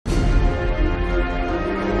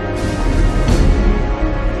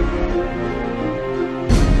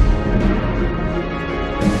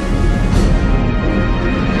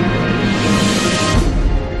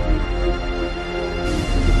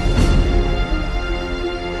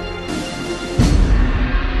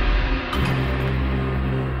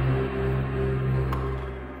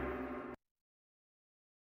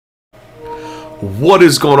What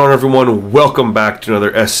is going on, everyone? Welcome back to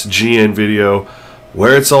another SGN video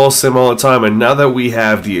where it's all sim all the time. And now that we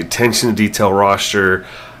have the attention to detail roster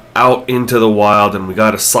out into the wild and we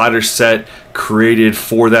got a slider set created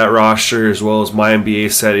for that roster as well as my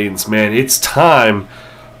NBA settings, man, it's time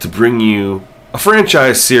to bring you a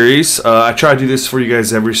franchise series. I try to do this for you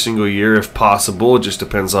guys every single year if possible. It just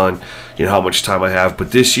depends on how much time I have.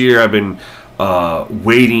 But this year I've been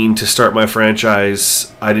waiting to start my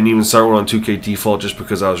franchise. I didn't even start one on 2K default just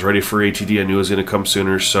because I was ready for ATD. I knew it was going to come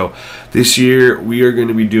sooner. So this year we are going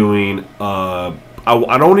to be doing I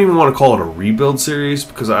don't even want to call it a rebuild series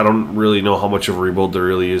because I don't really know how much of a rebuild there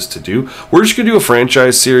really is to do. We're just going to do a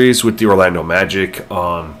franchise series with the Orlando Magic.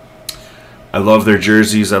 I love their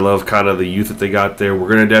jerseys. I love kind of the youth that they got there. We're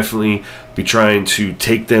going to definitely be trying to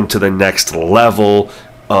take them to the next level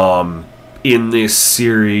in this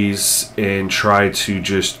series and try to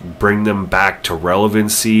just bring them back to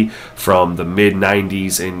relevancy from the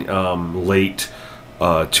mid-90s and late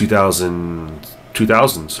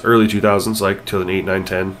 2000s, early 2000s, like 2008, 9,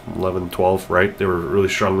 10, 11, 12, right? They were really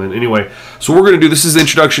strong then. Anyway, so we're going to do, this is the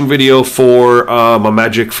introduction video for my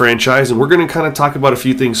Magic franchise, and we're going to kind of talk about a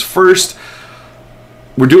few things. First,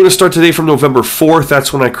 we're doing a start today from November 4th.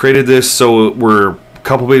 That's when I created this, so we're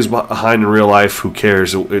couple days behind in real life. Who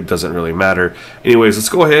cares? It doesn't really matter. Anyways, let's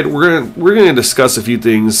go ahead. We're gonna discuss a few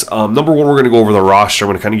things. Number one, we're gonna go over the roster. I'm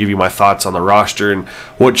gonna kind of give you my thoughts on the roster and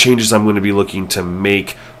what changes I'm going to be looking to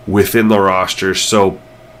make within the roster. So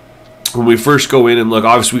when we first go in and look,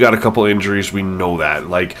 obviously we got a couple injuries. We know that.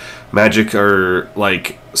 Like Magic are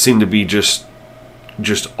seem to be just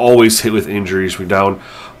always hit with injuries. We're down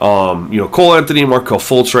Cole Anthony and Markelle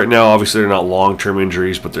Fultz right now. Obviously they're not long-term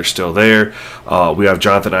injuries, but they're still there. We have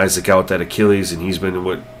Jonathan Isaac out with that Achilles, and he's been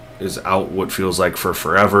what feels like for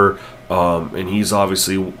forever. And he's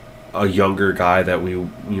obviously a younger guy that we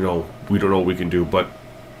don't know what we can do, but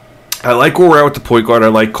I like where we're at with the point guard. I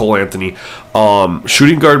like Cole Anthony.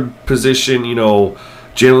 Shooting guard position,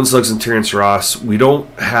 Jalen Suggs and Terrence Ross, we don't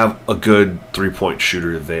have a good three-point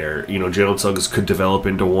shooter there. Jalen Suggs could develop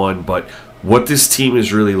into one, but what this team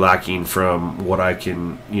is really lacking from what I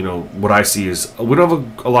can, what I see is we don't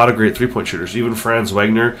have a lot of great three-point shooters. Even Franz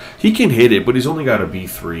Wagner, he can hit it, but he's only got a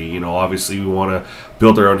B3. Obviously we want to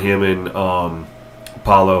build around him and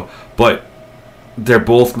Paulo, but they're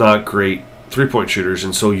both not great three-point shooters.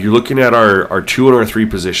 And so you're looking at our 2 and our 3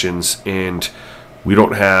 positions, and we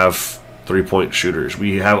don't have three-point shooters.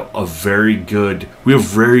 We have very good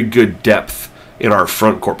depth in our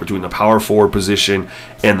front court between the power forward position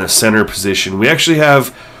and the center position. We actually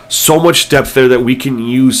have so much depth there that we can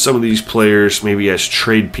use some of these players maybe as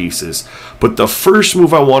trade pieces. But the first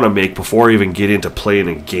move I want to make before I even get into playing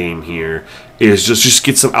a game here is just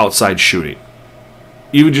get some outside shooting.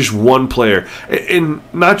 Even just one player, and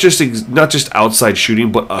not just outside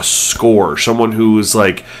shooting, but a scorer, someone who is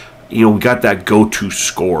we got that go-to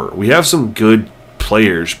scorer. We have some good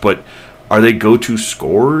players, but are they go-to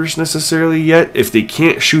scorers necessarily yet? If they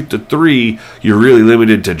can't shoot the 3, you're really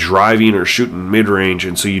limited to driving or shooting mid-range,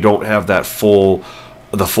 and so you don't have the full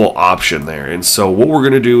option there. And so what we're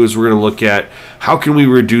going to do is we're going to look at how can we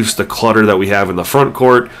reduce the clutter that we have in the front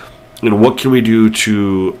court, and what can we do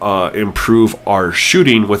to improve our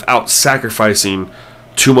shooting without sacrificing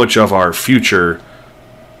too much of our future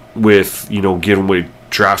with giving away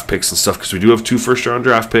draft picks and stuff, because we do have 2 first-round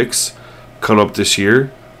draft picks coming up this year.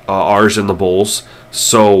 Ours and the Bulls,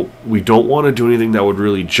 so we don't want to do anything that would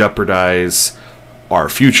really jeopardize our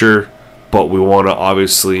future, but we want to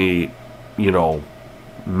obviously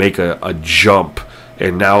make a jump,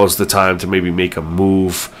 and now is the time to maybe make a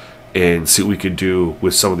move and see what we could do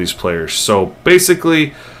with some of these players. So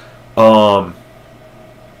basically we're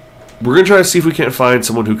going to try to see if we can't find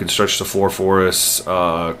someone who can stretch the floor for us,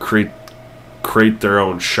 create their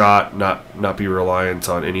own shot, not be reliant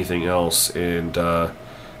on anything else. And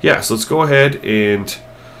so let's go ahead and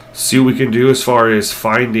see what we can do as far as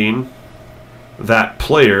finding that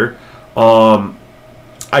player. I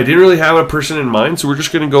didn't really have a person in mind, so we're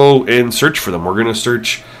just going to go and search for them. We're going to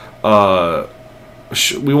search.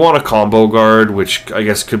 We want a combo guard, which I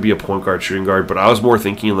guess could be a point guard, shooting guard, but I was more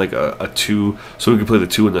thinking like a 2, so we could play the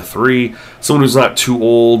 2 and the 3. Someone who's not too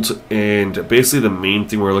old, and basically the main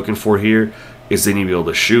thing we're looking for here is they need to be able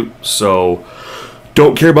to shoot. So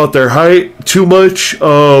don't care about their height too much.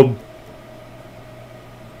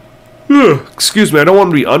 Excuse me, I don't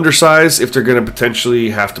want to be undersized if they're going to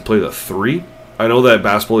potentially have to play the 3. I know that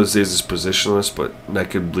basketball these days is positionless, but that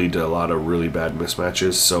could lead to a lot of really bad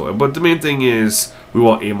mismatches. So, but the main thing is we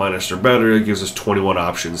want A- or better. It gives us 21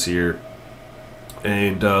 options here.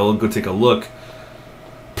 And we'll go take a look.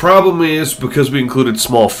 Problem is, because we included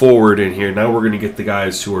small forward in here, now we're going to get the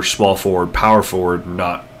guys who are small forward, power forward,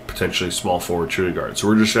 not potentially small forward shooting guard. So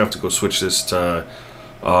we're just going to have to go switch this to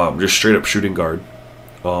just straight up shooting guard.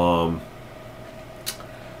 And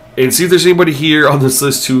see if there's anybody here on this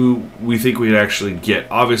list who we think we'd actually get.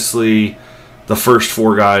 Obviously, the first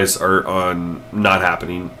 4 guys are on not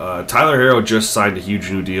happening. Tyler Herro just signed a huge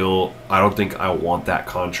new deal. I don't think I want that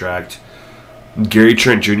contract. Gary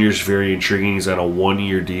Trent Jr. is very intriguing. He's on a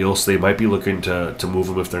 1-year deal, so they might be looking to move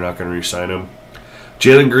him if they're not going to re-sign him.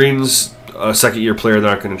 Jalen Green's a second-year player.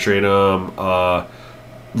 They're not going to trade him.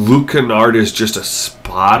 Luke Kennard is just a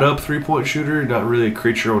spot-up three-point shooter, not really a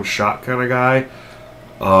create-your-own-shot kind of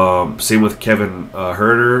guy. Same with Kevin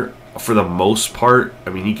Herter. For the most part,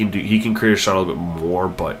 I mean, he can create a shot a little bit more,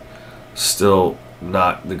 but still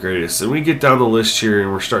not the greatest. And we get down the list here, and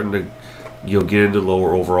we're starting to get into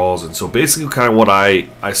lower overalls. And so basically kind of what I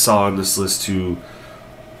saw on this list who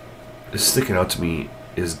is sticking out to me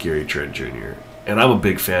is Gary Trent Jr. And I'm a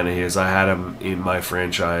big fan of his. I had him in my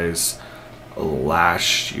franchise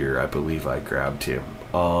last year. I believe I grabbed him.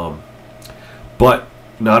 But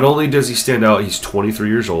not only does he stand out, he's 23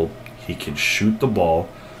 years old. He can shoot the ball.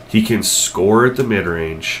 He can score at the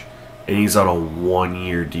mid-range. And he's on a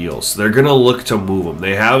 1-year deal. So they're going to look to move him.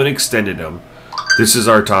 They haven't extended him. This is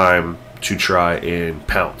our time to try and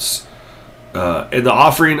pounce. And the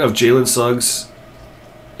offering of Jalen Suggs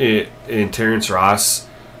and Terrence Ross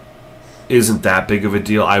isn't that big of a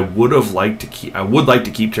deal. I would like to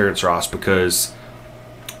keep Terrence Ross because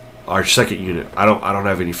our second unit, I don't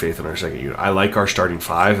have any faith in our second unit. I like our starting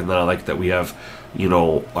 5, and then I like that we have,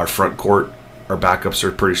 our front court, our backups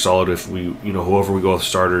are pretty solid. If we, whoever we go with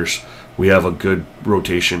starters, we have a good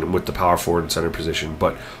rotation with the power forward and center position.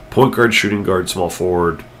 But point guard, shooting guard, small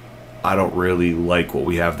forward, I don't really like what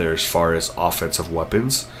we have there as far as offensive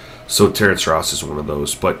weapons. So Terrence Ross is one of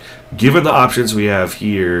those. But given the options we have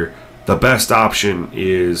here, the best option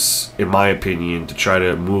is, in my opinion, to try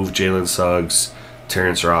to move Jalen Suggs,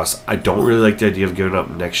 Terrence Ross. I don't really like the idea of giving up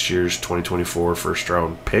next year's 2024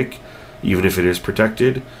 first-round pick, even if it is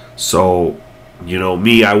protected. So,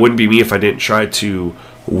 I wouldn't be me if I didn't try to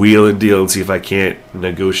wheel and deal and see if I can't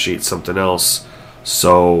negotiate something else.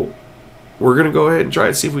 So we're going to go ahead and try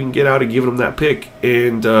and see if we can get out of giving them that pick.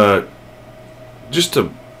 And just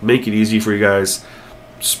to make it easy for you guys,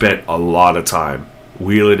 spent a lot of time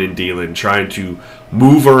wheeling and dealing, trying to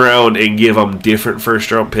move around and give them different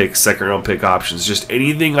first-round picks, second-round pick options, just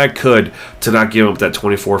anything I could to not give them that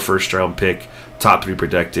 24 first-round pick, top 3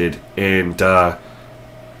 protected. And I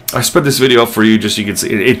sped this video up for you just so you can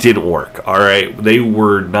see it didn't work. All right, they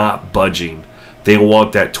were not budging. They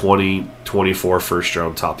want that 2024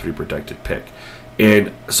 first-round top 3 protected pick.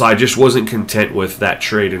 And so I just wasn't content with that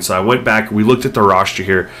trade. And so I went back, we looked at the roster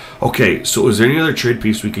here. Okay, so is there any other trade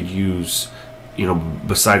piece we could use,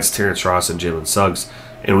 besides Terrence Ross and Jalen Suggs?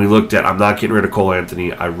 And we looked at, I'm not getting rid of Cole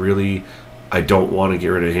Anthony. I don't want to get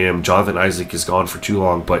rid of him. Jonathan Isaac is gone for too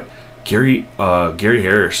long, but Gary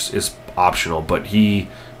Harris is optional, but he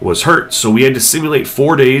was hurt, so we had to simulate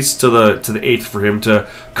 4 days to the 8th for him to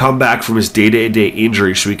come back from his day-to-day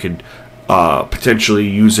injury, so we could potentially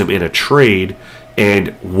use him in a trade. And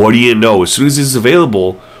what do you know? As soon as he's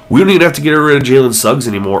available, we don't even have to get rid of Jalen Suggs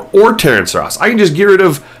anymore or Terrence Ross. I can just get rid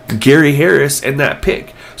of Gary Harris and that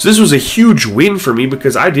pick. So this was a huge win for me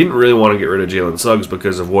because I didn't really want to get rid of Jalen Suggs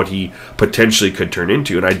because of what he potentially could turn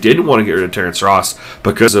into, and I didn't want to get rid of Terrence Ross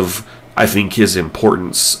because of, I think, his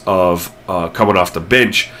importance of coming off the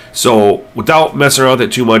bench. So without messing around with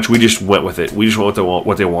it too much, we just went with it. We just went with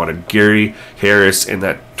what they wanted. Gary Harris and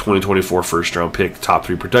that 2024 first-round pick, top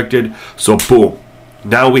 3 protected. So boom.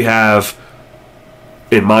 Now we have,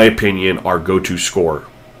 in my opinion, our go-to scorer.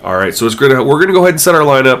 All right, so we're gonna go ahead and set our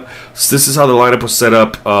lineup. So this is how the lineup was set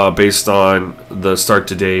up based on the start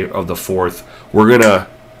today of the 4th. We're gonna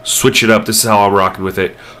switch it up. This is how I'm rocking with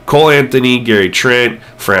it. Cole Anthony, Gary Trent,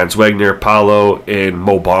 Franz Wagner, Paolo, and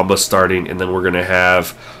Mo Bamba starting, and then we're gonna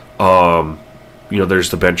have, there's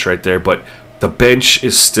the bench right there. But the bench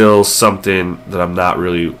is still something that I'm not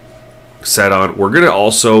really set on. We're gonna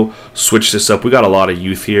also switch this up. We got a lot of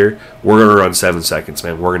youth here. We're gonna run 7 seconds,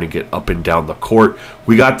 man. We're gonna get up and down the court.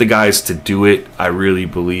 We got the guys to do it. I really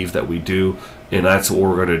believe that we do. And that's what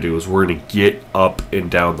we're going to do, is we're going to get up and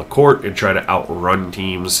down the court and try to outrun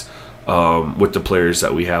teams with the players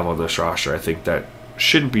that we have on this roster. I think that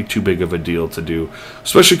shouldn't be too big of a deal to do,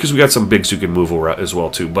 especially because we got some bigs who can move as well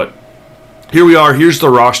too. But here we are. Here's the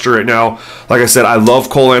roster right now. Like I said, I love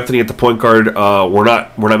Cole Anthony at the point guard. We're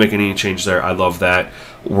not making any change there. I love that.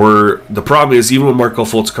 The problem is, even when Markelle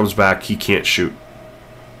Fultz comes back, he can't shoot.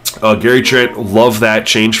 Gary Trent, love that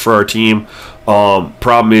change for our team.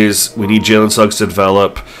 Problem is, we need Jalen Suggs to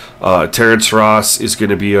develop. Terrence Ross is going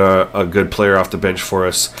to be a good player off the bench for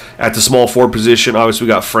us. At the small forward position, obviously we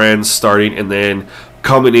got Friends starting, and then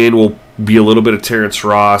coming in will be a little bit of Terrence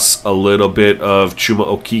Ross, a little bit of Chuma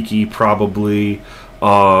Okeke probably.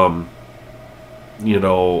 You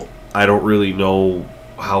know, I don't really know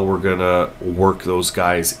how we're going to work those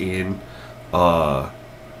guys in.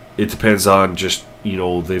 It depends on just, you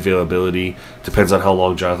know, the availability. Depends on how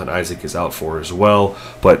long Jonathan Isaac is out for as well.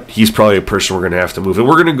 But he's probably a person we're going to have to move. And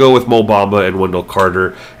we're going to go with Mo Bamba and Wendell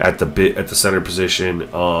Carter at the center position.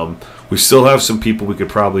 We still have some people we could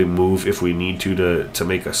probably move if we need to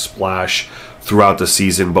make a splash throughout the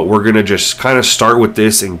season. But we're going to just kind of start with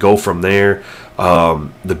this and go from there.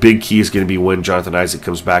 The big key is going to be when Jonathan Isaac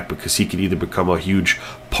comes back, because he could either become a huge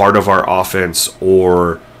part of our offense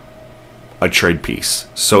or a trade piece.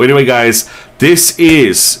 So anyway, guys, this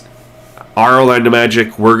is our Orlando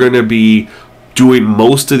Magic. We're going to be doing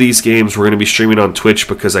most of these games. We're going to be streaming on Twitch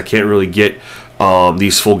because I can't really get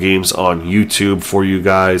these full games on YouTube for you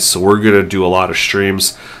guys. So we're going to do a lot of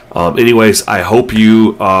streams. Anyways, I hope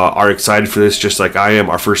you are excited for this just like I am.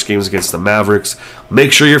 Our first game is against the Mavericks.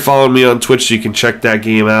 Make sure you're following me on Twitch so you can check that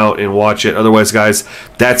game out and watch it. Otherwise, guys,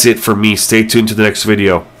 that's it for me. Stay tuned to the next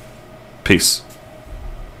video. Peace.